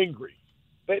and they're angry.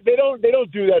 They don't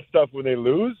do that stuff when they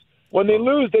lose. When they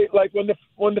lose, they like when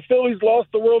the Phillies lost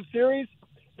the World Series,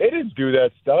 they didn't do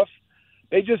that stuff.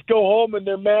 They just go home and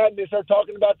they're mad and they start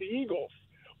talking about the Eagles.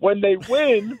 When they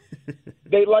win,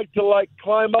 they like to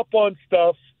climb up on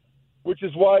stuff, which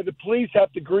is why the police have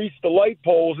to grease the light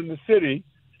poles in the city.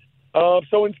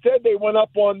 So instead, they went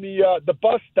up on the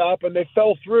bus stop and they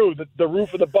fell through the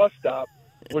roof of the bus stop,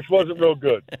 which wasn't real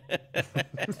good.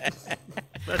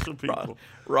 Special people.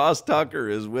 Ross Tucker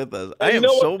is with us. I am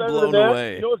so blown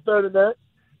away. You know what's better than that?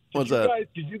 What's that?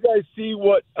 Did you guys see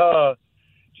what?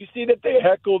 Did you see that they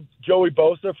heckled Joey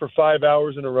Bosa for 5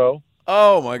 hours in a row?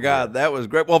 Oh, my God. That was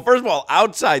great. Well, first of all,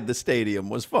 outside the stadium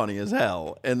was funny as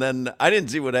hell. And then I didn't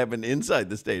see what happened inside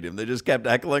the stadium. They just kept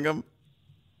heckling him.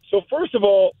 So, first of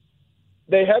all,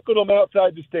 they heckled him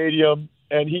outside the stadium,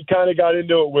 and he kind of got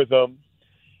into it with them.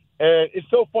 And it's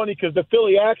so funny because the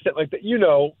Philly accent, like that,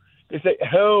 they say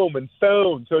home and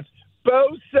phone. So it's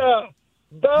Bosa,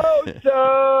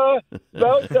 Bosa,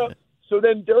 Bosa. So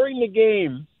then during the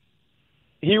game,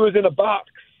 he was in a box,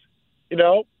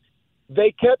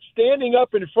 They kept standing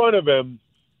up in front of him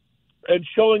and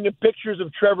showing him pictures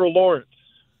of Trevor Lawrence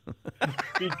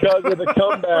because of the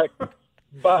comeback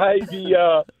by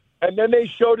and then they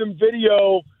showed him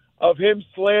video of him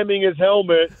slamming his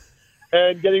helmet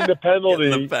and getting the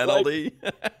penalty.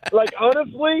 Like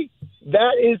honestly,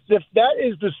 that is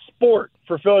the sport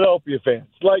for Philadelphia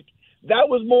fans. Like, that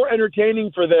was more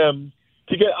entertaining for them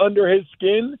to get under his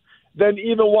skin than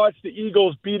even watch the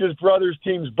Eagles beat his brother's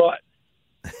team's butt.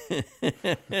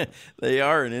 They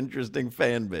are an interesting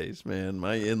fan base, man.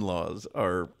 My in-laws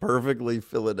are perfectly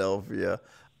Philadelphia.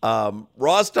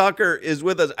 Ross Tucker is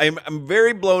with us. I'm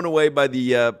very blown away by the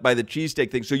cheesesteak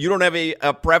thing. So you don't have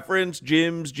a preference?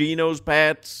 Jim's, Geno's,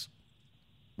 Pat's,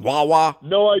 Wawa?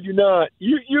 No, I do not.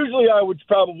 Usually I would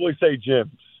probably say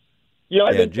Jim's.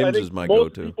 I think Jim's is my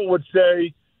most go-to. People would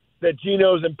say that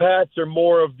Geno's and Pat's are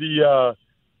more of the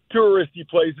touristy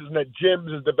places and that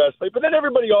Jim's is the best place. But then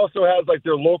everybody also has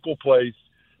their local place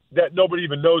that nobody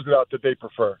even knows about that they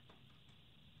prefer.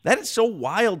 That is so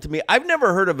wild to me. I've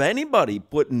never heard of anybody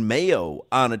putting mayo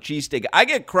on a cheesesteak. I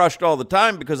get crushed all the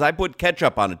time because I put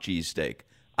ketchup on a cheesesteak.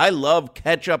 I love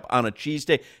ketchup on a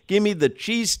cheesesteak. Give me the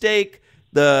cheesesteak,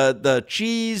 the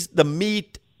cheese, the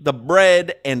meat, the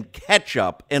bread, and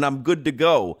ketchup, and I'm good to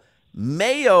go.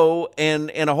 Mayo and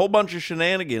a whole bunch of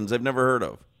shenanigans I've never heard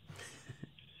of.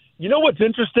 You know what's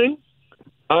interesting?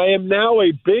 I am now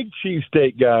a big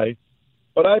cheesesteak guy,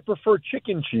 but I prefer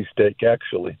chicken cheesesteak,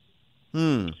 actually.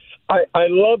 I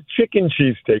love chicken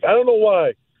cheesesteak. I don't know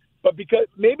why, but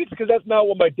maybe it's because that's not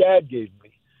what my dad gave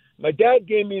me. My dad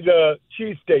gave me the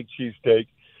cheesesteak.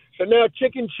 So now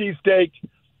chicken cheesesteak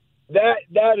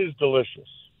That is delicious.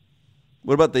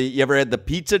 What about you ever had the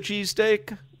pizza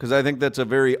cheesesteak? Because I think that's a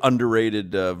very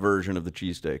underrated version of the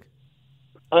cheesesteak.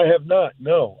 I have not.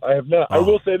 No, I have not. I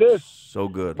will say this. So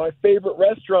good. My favorite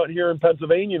restaurant here in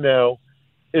Pennsylvania now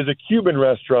is a Cuban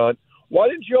restaurant. Why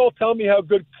didn't you all tell me how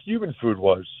good Cuban food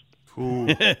was?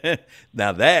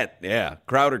 Now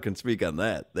Crowder can speak on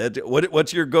that.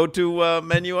 What's your go-to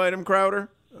menu item, Crowder?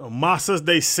 Masas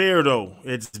de cerdo.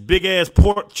 It's big-ass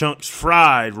pork chunks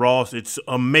fried, Ross. It's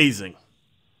amazing.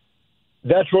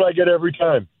 That's what I get every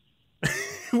time.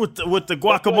 with the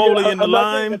guacamole and the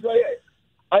lime.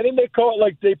 I think they call it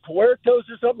like de puertos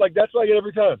or something. Like that's what I get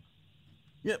every time.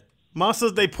 Yep.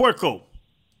 Masas de puerco.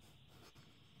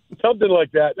 Something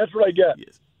like that. That's what I get.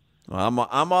 Yes. Well,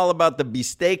 I'm all about the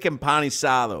bistec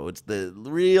empanizado. It's the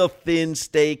real thin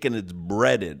steak and it's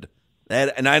breaded.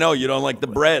 And I know you don't like the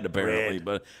bread apparently,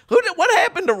 but what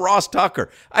happened to Ross Tucker?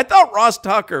 I thought Ross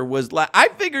Tucker was like, I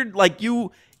figured like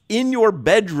you in your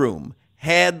bedroom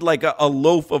had like a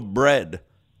loaf of bread.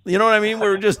 You know what I mean? We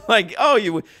were just like, oh,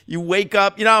 you wake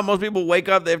up. You know how most people wake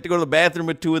up, they have to go to the bathroom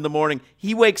at 2 a.m.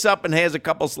 He wakes up and has a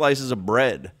couple slices of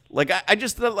bread. Like I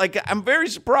just thought, like I'm very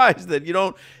surprised that you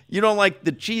don't like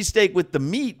the cheesesteak with the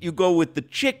meat. You go with the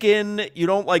chicken. You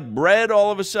don't like bread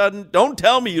all of a sudden. Don't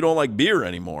tell me you don't like beer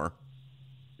anymore.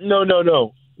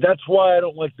 No. That's why I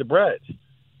don't like the bread.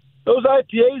 Those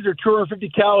IPAs are 250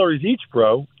 calories each,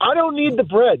 bro. I don't need the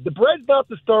bread. The bread's not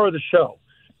the star of the show.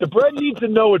 The bread needs to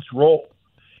know its role.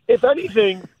 If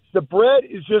anything, the bread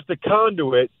is just a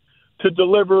conduit to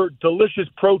deliver delicious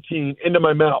protein into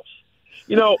my mouth.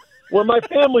 You know, where my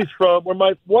family's from, where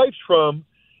my wife's from,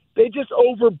 they just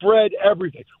overbread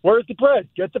everything. Where's the bread?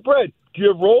 Get the bread. Do you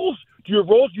have rolls? Do you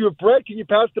have bread? Can you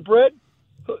pass the bread?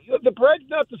 The bread's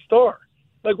not the star.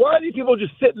 Like, why are these people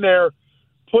just sitting there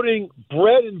putting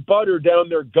bread and butter down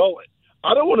their gullet?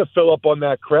 I don't want to fill up on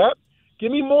that crap.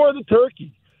 Give me more of the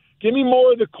turkey. Give me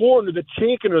more of the corn or the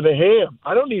chicken or the ham.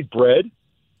 I don't need bread.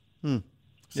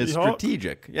 It's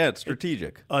strategic. Yeah, it's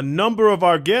strategic. A number of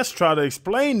our guests try to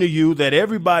explain to you that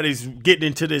everybody's getting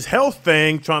into this health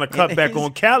thing, trying to cut back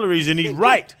on calories, and he's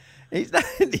right.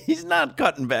 He's not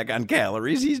cutting back on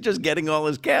calories. He's just getting all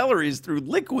his calories through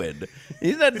liquid.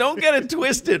 Don't get it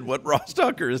twisted what Ross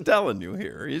Tucker is telling you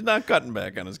here. He's not cutting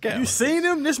back on his calories. You seen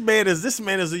him? This man is a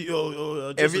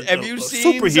have you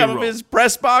seen superhero. Some of his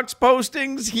press box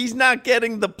postings? He's not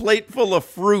getting the plate full of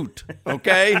fruit,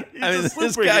 okay? I mean,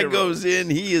 this guy goes in,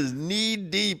 he is knee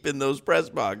deep in those press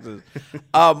boxes.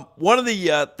 One of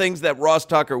the things that Ross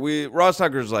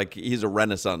Tucker's like, he's a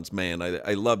Renaissance man.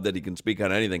 I love that he can speak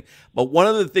on anything. But one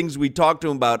of the things we talk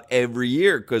to him about every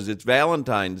year, because it's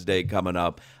Valentine's Day coming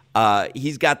up,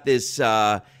 he's got this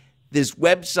website,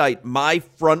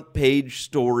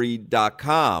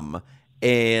 myfrontpagestory.com,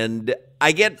 and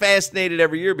I get fascinated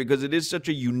every year because it is such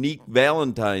a unique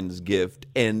Valentine's gift,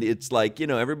 and it's like,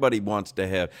 everybody wants to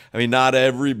have, not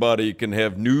everybody can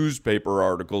have newspaper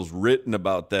articles written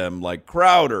about them like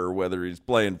Crowder, whether he's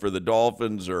playing for the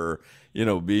Dolphins or,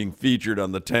 being featured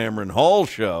on the Tamron Hall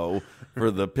show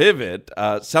for the Pivot.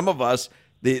 Some of us,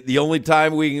 the only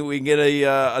time we can get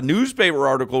a newspaper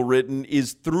article written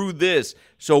is through this.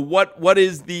 So what's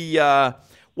the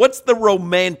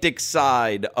romantic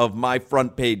side of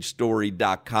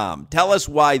myfrontpagestory.com? Tell us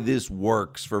why this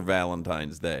works for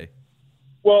Valentine's Day.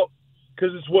 Well,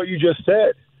 because it's what you just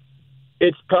said.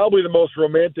 It's probably the most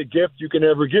romantic gift you can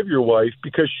ever give your wife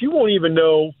because she won't even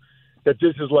know that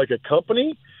this is like a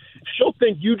company. She'll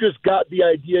think you just got the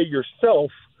idea yourself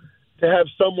to have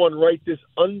someone write this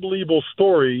unbelievable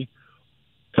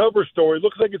cover story.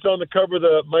 Looks like it's on the cover of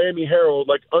the Miami Herald,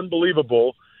 like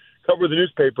unbelievable, cover of the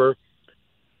newspaper.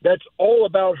 That's all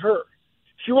about her.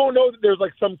 She won't know that there's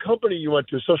like some company you went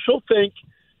to. So she'll think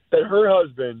that her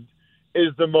husband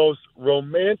is the most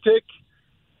romantic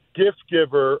gift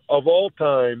giver of all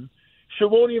time.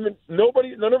 None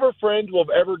of her friends will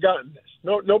have ever gotten this.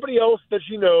 Nobody else that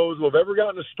she knows will have ever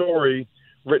gotten a story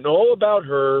written all about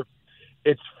her.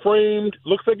 It's framed,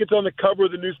 looks like it's on the cover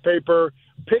of the newspaper,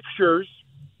 pictures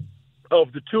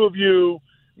of the two of you.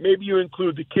 Maybe you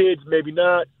include the kids, maybe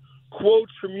not.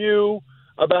 Quotes from you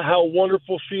about how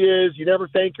wonderful she is. You never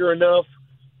thank her enough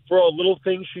for all the little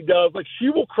things she does. Like, she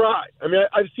will cry.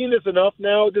 I've seen this enough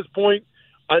now at this point.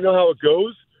 I know how it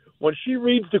goes. When she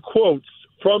reads the quotes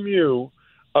from you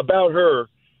about her,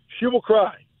 she will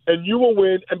cry, and you will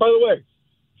win. And by the way,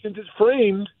 since it's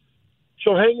framed,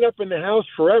 she'll hang it up in the house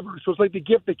forever. So it's like the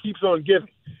gift that keeps on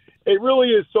giving. It really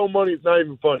is so money, it's not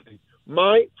even funny.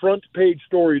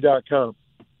 myfrontpagestory.com.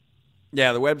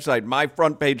 Yeah, the website,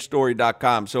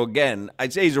 myfrontpagestory.com. So again,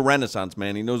 I'd say he's a Renaissance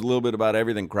man. He knows a little bit about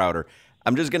everything, Crowder.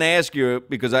 I'm just going to ask you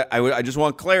because I just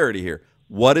want clarity here.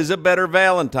 What is a better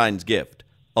Valentine's gift?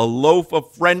 A loaf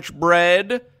of French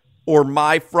bread or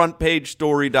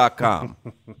myfrontpagestory.com?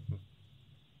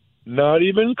 Not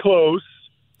even close.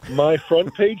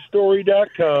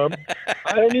 Myfrontpagestory.com.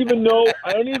 I don't even know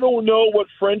what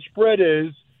French bread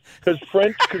is because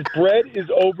bread is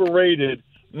overrated.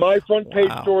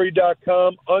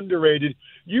 Myfrontpagestory.com, underrated.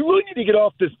 You really need to get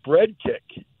off this bread kick.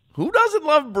 Who doesn't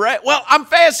love bread? Well, I'm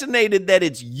fascinated that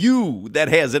it's you that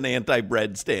has an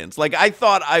anti-bread stance. Like, I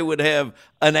thought I would have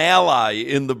an ally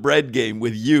in the bread game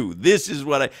with you. This is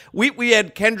what we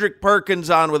had Kendrick Perkins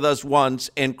on with us once,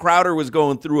 and Crowder was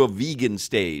going through a vegan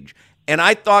stage. And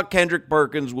I thought Kendrick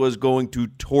Perkins was going to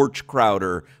torch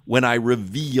Crowder when I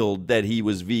revealed that he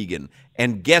was vegan.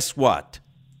 And guess what?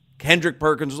 Kendrick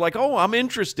Perkins was like, oh, I'm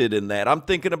interested in that. I'm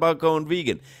thinking about going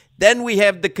vegan. Then we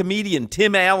have the comedian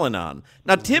Tim Allen on.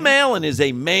 Now, Tim Allen is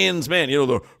a man's man.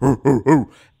 You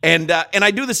know, and I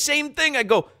do the same thing. I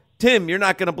go, Tim, you're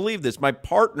not going to believe this. My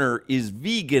partner is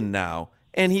vegan now.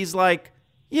 And he's like,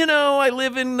 you know, I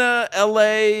live in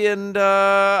L.A. and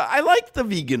I like the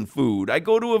vegan food. I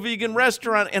go to a vegan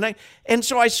restaurant, and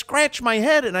so I scratch my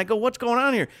head, and I go, what's going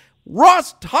on here?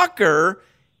 Ross Tucker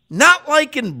not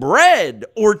liking bread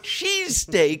or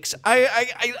cheesesteaks.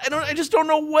 I just don't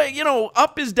know what,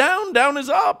 up is down, down is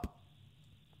up.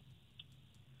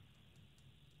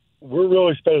 We're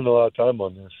really spending a lot of time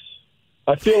on this.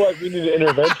 I feel like we need an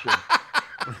intervention.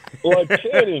 Like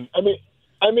Channing, I mean,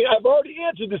 I've already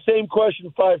answered the same question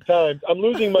 5 times. I'm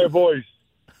losing my voice.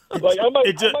 Like I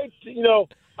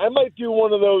might do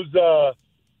one of those.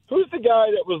 Who's the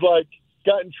guy that was like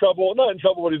got in trouble? Not in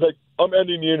trouble, but he's like, I'm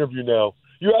ending the interview now.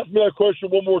 You ask me that question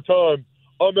one more time,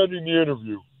 I'm ending the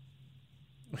interview.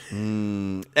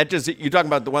 You're talking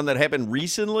about the one that happened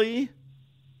recently?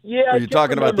 Yeah. Or you're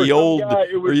talking about the old?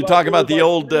 Or you talking about the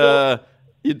old?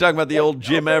 You're talking about the old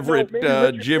Jim Everett,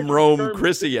 Jim Rome,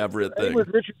 Chrissy Everett thing. It was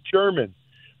Richard Sherman.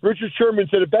 Richard Sherman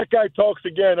said, if that guy talks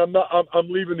again,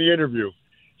 I'm leaving the interview.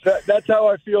 That's how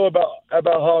I feel about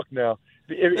Hawk now.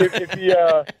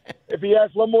 If he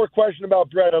asks one more question about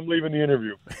bread, I'm leaving the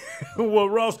interview. Well,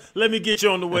 Ross, let me get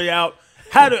you on the way out.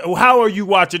 How are you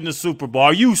watching the Super Bowl?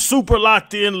 Are you super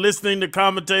locked in, listening to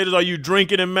commentators? Are you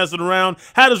drinking and messing around?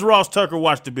 How does Ross Tucker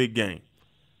watch the big game?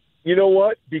 You know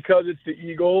what? Because it's the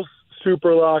Eagles,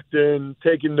 super locked in,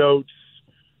 taking notes,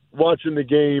 watching the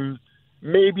game,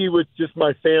 maybe with just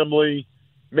my family,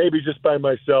 maybe just by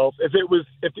myself. If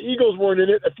the Eagles weren't in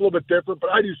it, it's a little bit different,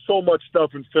 but I do so much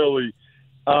stuff in Philly.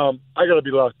 I got to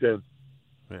be locked in.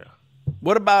 Yeah.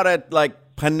 What about at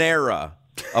like Panera,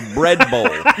 a bread bowl?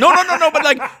 No, but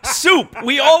like soup.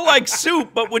 We all like soup,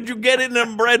 but would you get it in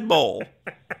a bread bowl?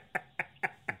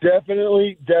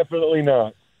 Definitely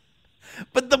not.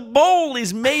 But the bowl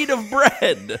is made of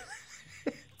bread.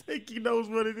 I think he knows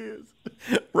what it is.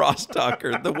 Ross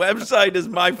Tucker. The website is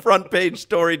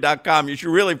myfrontpagestory.com. You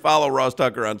should really follow Ross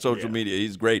Tucker on social media.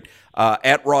 He's great.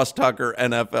 At Ross Tucker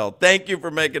NFL. Thank you for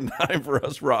making time for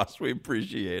us, Ross. We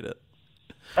appreciate it.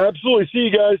 Absolutely. See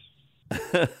you guys.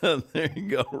 There you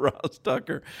go, Ross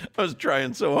Tucker. I was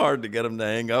trying so hard to get him to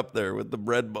hang up there with the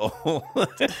bread bowl.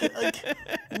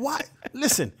 Why?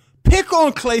 Listen. Pick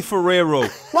on Clay Ferrero.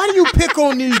 Why do you pick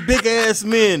on these big-ass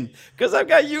men? Because I've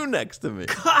got you next to me.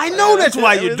 I know that's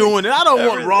why you're doing it. I don't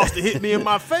want Ross to hit me in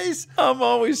my face. I'm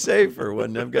always safer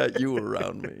when I've got you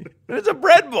around me. It's a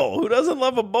bread bowl. Who doesn't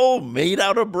love a bowl made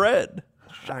out of bread?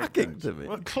 Shocking to me.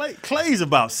 Well, Clay's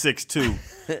about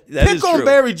 6'2". Pick on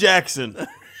Barry Jackson.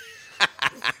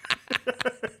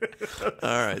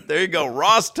 All right, there you go.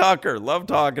 Ross Tucker. Love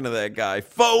talking to that guy.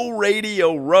 Faux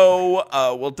Radio Row.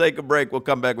 We'll take a break. We'll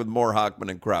come back with more Hochman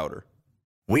and Crowder.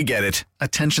 We get it.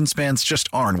 Attention spans just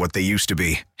aren't what they used to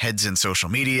be. Heads in social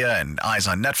media and eyes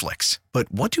on Netflix.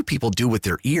 But what do people do with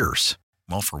their ears?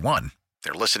 Well, for one,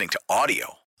 they're listening to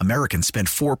audio. Americans spend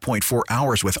 4.4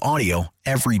 hours with audio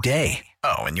every day.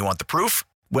 Oh, and you want the proof?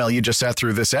 Well, you just sat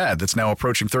through this ad that's now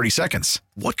approaching 30 seconds.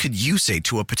 What could you say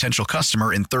to a potential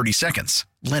customer in 30 seconds?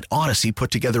 Let Odyssey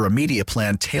put together a media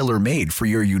plan tailor-made for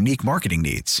your unique marketing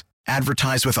needs.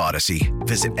 Advertise with Odyssey.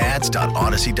 Visit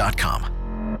ads.odyssey.com.